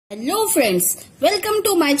Hello friends, welcome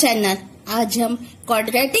to my channel. आज हम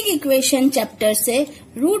quadratic equation chapter से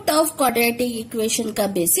रूट ऑफ क्वाड्रेटिक इक्वेशन का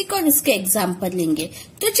basic और इसके एग्जाम्पल लेंगे।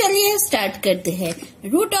 तो चलिए स्टार्ट करते हैं।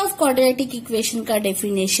 रूट ऑफ क्वाड्रेटिक इक्वेशन का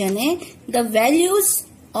डेफिनेशन है the values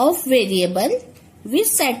of variable which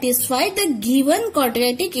satisfy the given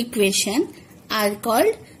quadratic equation are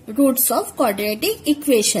called roots of quadratic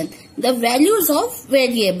equation. The values of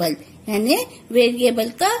variable यानी वेरिएबल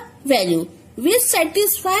का value which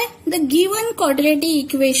satisfy the given quadratic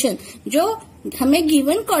equation, जो हमें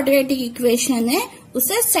given quadratic equation है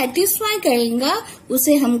उसे satisfy करेगा,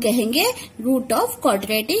 उसे हम कहेंगे रूट ऑफ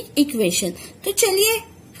क्वाड्रेटिक इक्वेशन। तो चलिए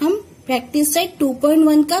हम प्रैक्टिस सेट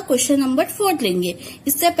 2.1 का क्वेश्चन नंबर 4 लेंगे।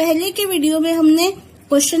 इससे पहले के वीडियो में हमने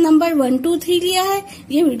क्वेश्चन नंबर 1, 2, 3 लिया है।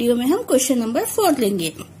 ये वीडियो में हम क्वेश्चन नंबर 4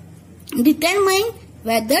 लेंगे। Determine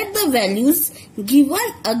whether the values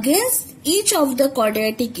given against each of the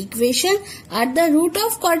quadratic equation are the root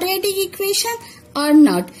of quadratic equation or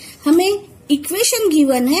not। हमें इक्वेशन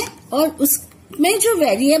गिवन है और उसमें जो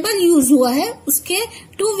वेरिएबल यूज हुआ है उसके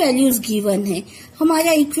 2 वैल्यूज गिवन है।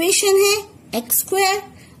 हमारा इक्वेशन है x²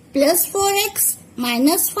 plus 4x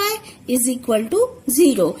minus 5 is equal to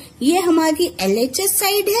 0। ये हमारी LHS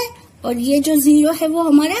साइड है और ये जो 0 है वो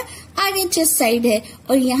हमारा RHS साइड है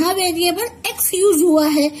और यहाँ वेरिएबल x यूज हुआ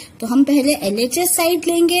है। तो हम पहले LHS साइड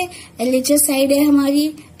लेंगे। LHS साइड है हमारी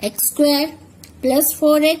x² प्लस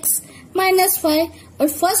 4x माइनस 5 और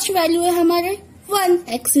फर्स्ट वैल्यू है हमारे 1,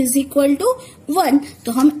 x इज इक्वल टू 1।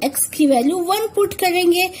 तो हम x की वैल्यू 1 पुट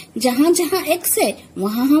करेंगे। जहाँ जहाँ x है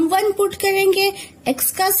वहाँ हम 1 पुट करेंगे।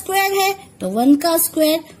 x का स्क्वायर है तो 1 का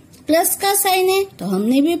स्क्वायर, प्लस का साइन है तो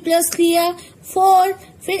हमने भी प्लस लिया। 4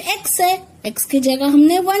 फिर x है, x की जगह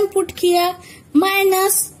हमने 1 पुट किया।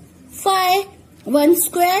 माइनस 5 1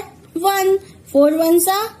 स्क्वायर 1, 4 1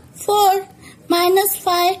 सा 4 minus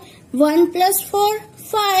 5 1 plus 4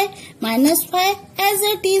 5 minus 5 as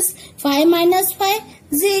it is. 5 minus 5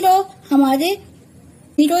 0, हमारे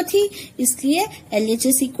 0 थी इसलिए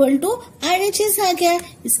LHS इक्वल टू RHS आ गया।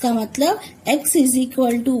 इसका मतलब x is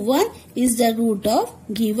equal to 1 is the root of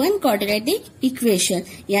given quadratic equation.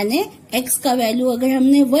 यानी x का वैल्यू अगर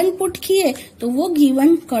हमने 1 पुट किए तो वो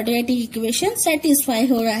गिवन क्वाड्रेटिक इक्वेशन सेटिस्फाई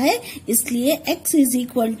हो रहा है, इसलिए x इज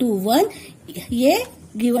इक्वल टू 1 ये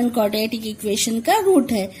गिवन क्वाड्रेटिक इक्वेशन का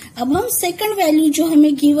रूट है। अब हम सेकंड वैल्यू जो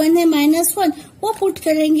हमें गिवन है -1 वो पुट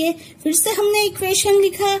करेंगे। फिर से हमने इक्वेशन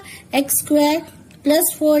लिखा x² plus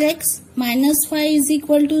 4x minus 5 is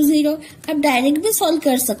equal to 0। अब डायरेक्ट भी सॉल्व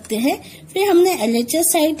कर सकते हैं। फिर हमने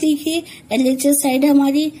LHS साइड लिखी। LHS साइड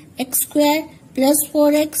हमारी x² प्लस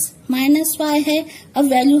 4x माइनस 5 है। अब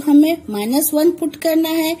वैल्यू हमें -1 पुट करना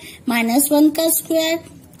है। -1 का स्क्वायर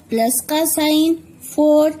प्लस का साइन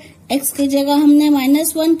 4, x की जगह हमने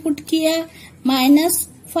 -1 पुट किया।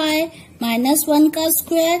 -5 -1 का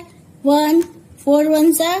स्क्वायर 1, 4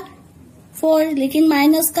 1 सा 4, लेकिन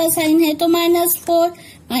माइनस का साइन है तो -4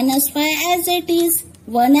 -5 as it is,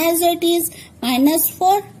 1 as it is,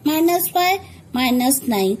 -4 -5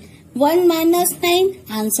 -9, 1 -9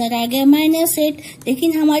 answer आ गया -8।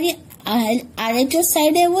 लेकिन हमारी RHS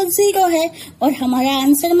साइड है वो 0 है और हमारा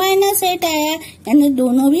आंसर -8 आया, यानी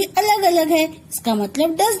दोनों भी अलग अलग है। इसका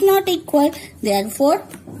मतलब does not equal, therefore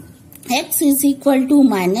x is equal to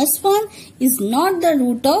 -1 is not the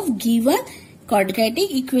root of given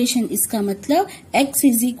quadratic equation. इसका मतलब x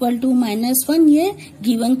इज इक्वल टू -1 ये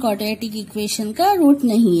गिवन क्वाड्रेटिक इक्वेशन का रूट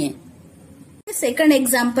नहीं है। सेकंड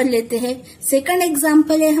एग्जाम्पल लेते हैं। सेकंड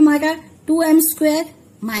एग्जाम्पल है हमारा 2m²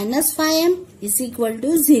 minus 5m is equal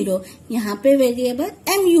to 0। यहाँ पे वेरिएबल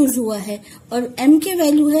m यूज हुआ है और m के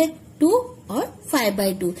वैल्यू है 2 और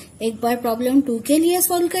 5/2। एक बार प्रॉब्लम 2 के लिए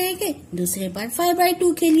सॉल्व करेंगे, दूसरे बार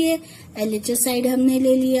 5/2 के लिए। LHS साइड हमने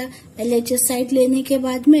ले लिया। LHS साइड लेने के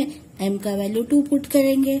बाद में m का वैल्यू 2 पुट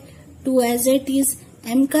करेंगे। 2 एज इट इज,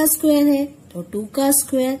 m का स्क्वायर है तो 2 का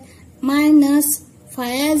square minus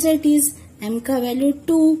 5 as it is, m का वैल्यू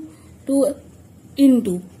 2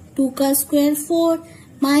 इंटू 2 का square 4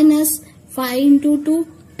 minus 5 into 2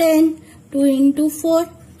 10, 2 into 4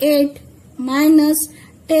 8 minus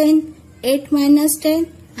 10, 8 minus 10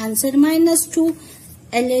 answer -2।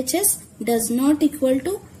 LHS does not equal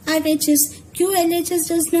to RHS। क्यों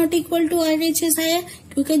LHS does not equal to RHS आया?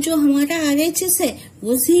 क्योंकि जो हमारा RHS है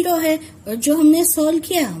वो 0 है और जो हमने सॉल्व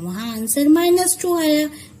किया वहाँ आंसर -2 आया।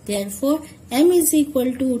 Therefore m is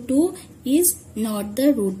equal to 2 is not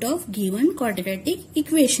the root of given quadratic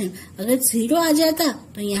equation. अगर 0 आ जाता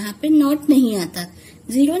तो यहाँ पे नॉट नहीं आता,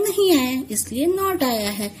 0 नहीं आया इसलिए नॉट आया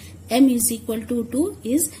है। m is equal to 2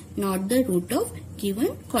 is not the root of given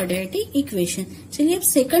quadratic equation. चलिए अब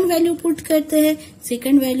सेकंड वैल्यू पुट करते हैं।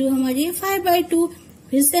 सेकंड वैल्यू हमारी है 5/2।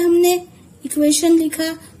 फिर से हमने इक्वेशन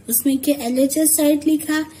लिखा उसमें के LHS साइड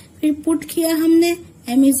लिखा, फिर पुट किया हमने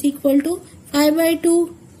m is equal to 5/2,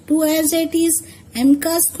 2 as it is, m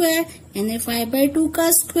का स्क्वायर यानी 5/2 का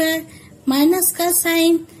स्क्वायर, माइनस का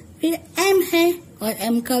साइन, फिर m है और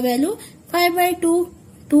m का वैल्यू 5/2,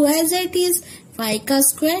 2 एज इट इज, 5 का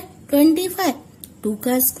स्क्वायर 25, 2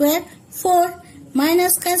 का स्क्वायर 4,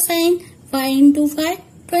 माइनस का साइन 5 इंटू 5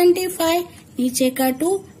 25, नीचे का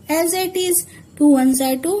 2 एज इट इज, 2 1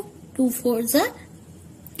 जा 2, 2 4 जा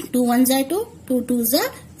 2 1 जा 2, 2 2 जा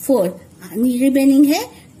 4, रिमेनिंग है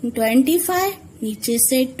 25, नीचे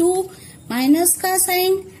से 2, माइनस का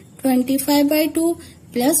sign 25/2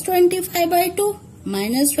 plus 25/2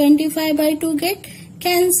 minus 25/2 get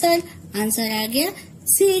cancel, answer आ गया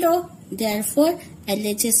 0। Therefore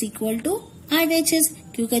LHS equal to RHS,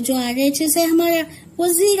 क्योंकि जो RHS है हमारा वो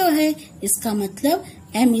 0 है, इसका मतलब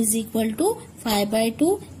m is equal to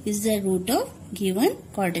 5/2 is the root of given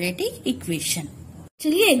quadratic equation.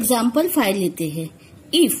 चलिए एग्जाम्पल 5 लेते हैं।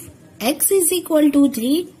 If x is equal to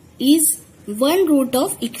 3 is one root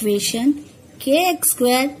of equation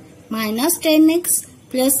kx² minus 10x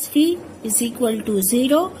plus 3 is equal to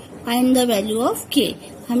 0, find the value of k।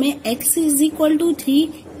 हमें x is equal to 3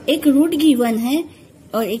 एक root given है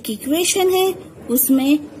और एक equation है,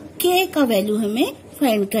 उसमें k का वैल्यू हमें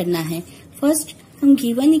find करना है। फर्स्ट हम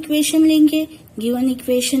गिवन इक्वेशन लेंगे। गिवन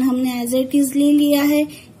इक्वेशन हमने एज इट इज ले लिया है,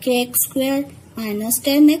 kx² minus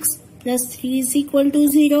 10x plus 3 is equal to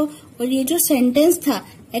 0, और ये जो सेंटेंस था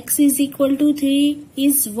x is equal to 3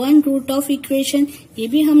 is one root of equation, ये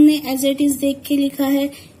भी हमने एज इट इज देख के लिखा है।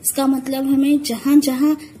 इसका मतलब हमें जहाँ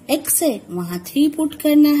जहाँ x है वहाँ 3 पुट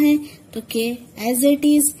करना है, तो k as it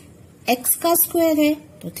is x का स्क्वायर है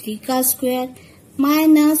तो 3 का स्क्वायर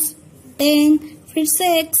माइनस 10, फिर से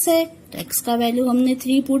x है तो x का वैल्यू हमने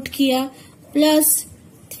 3 पुट किया, plus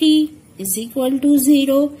 3 is equal to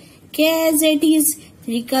 0, k as it is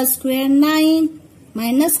 3 का स्क्वायर 9,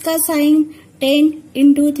 माइनस का साइन 10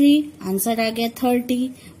 इंटू 3, आंसर आ गया 30,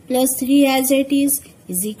 plus 3 as it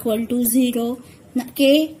is equal to 0, k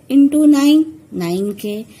into 9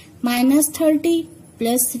 9k, minus 30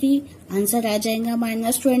 plus 3, answer आ जाएगा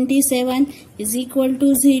माइनस 27 इज इक्वल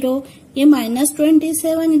टू 0। ये minus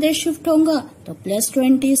 27 इधर shift होगा तो plus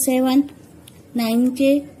 27, 9k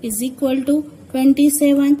is equal to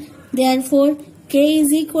 27, therefore k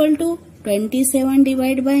is equal to 27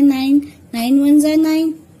 divide by 9, 9 1 जा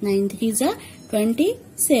 9, 9 3 जा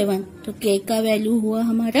 27, तो k का value हुआ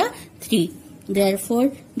हमारा 3।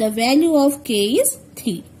 Therefore the value of k is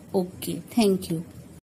 3। Okay, thank you.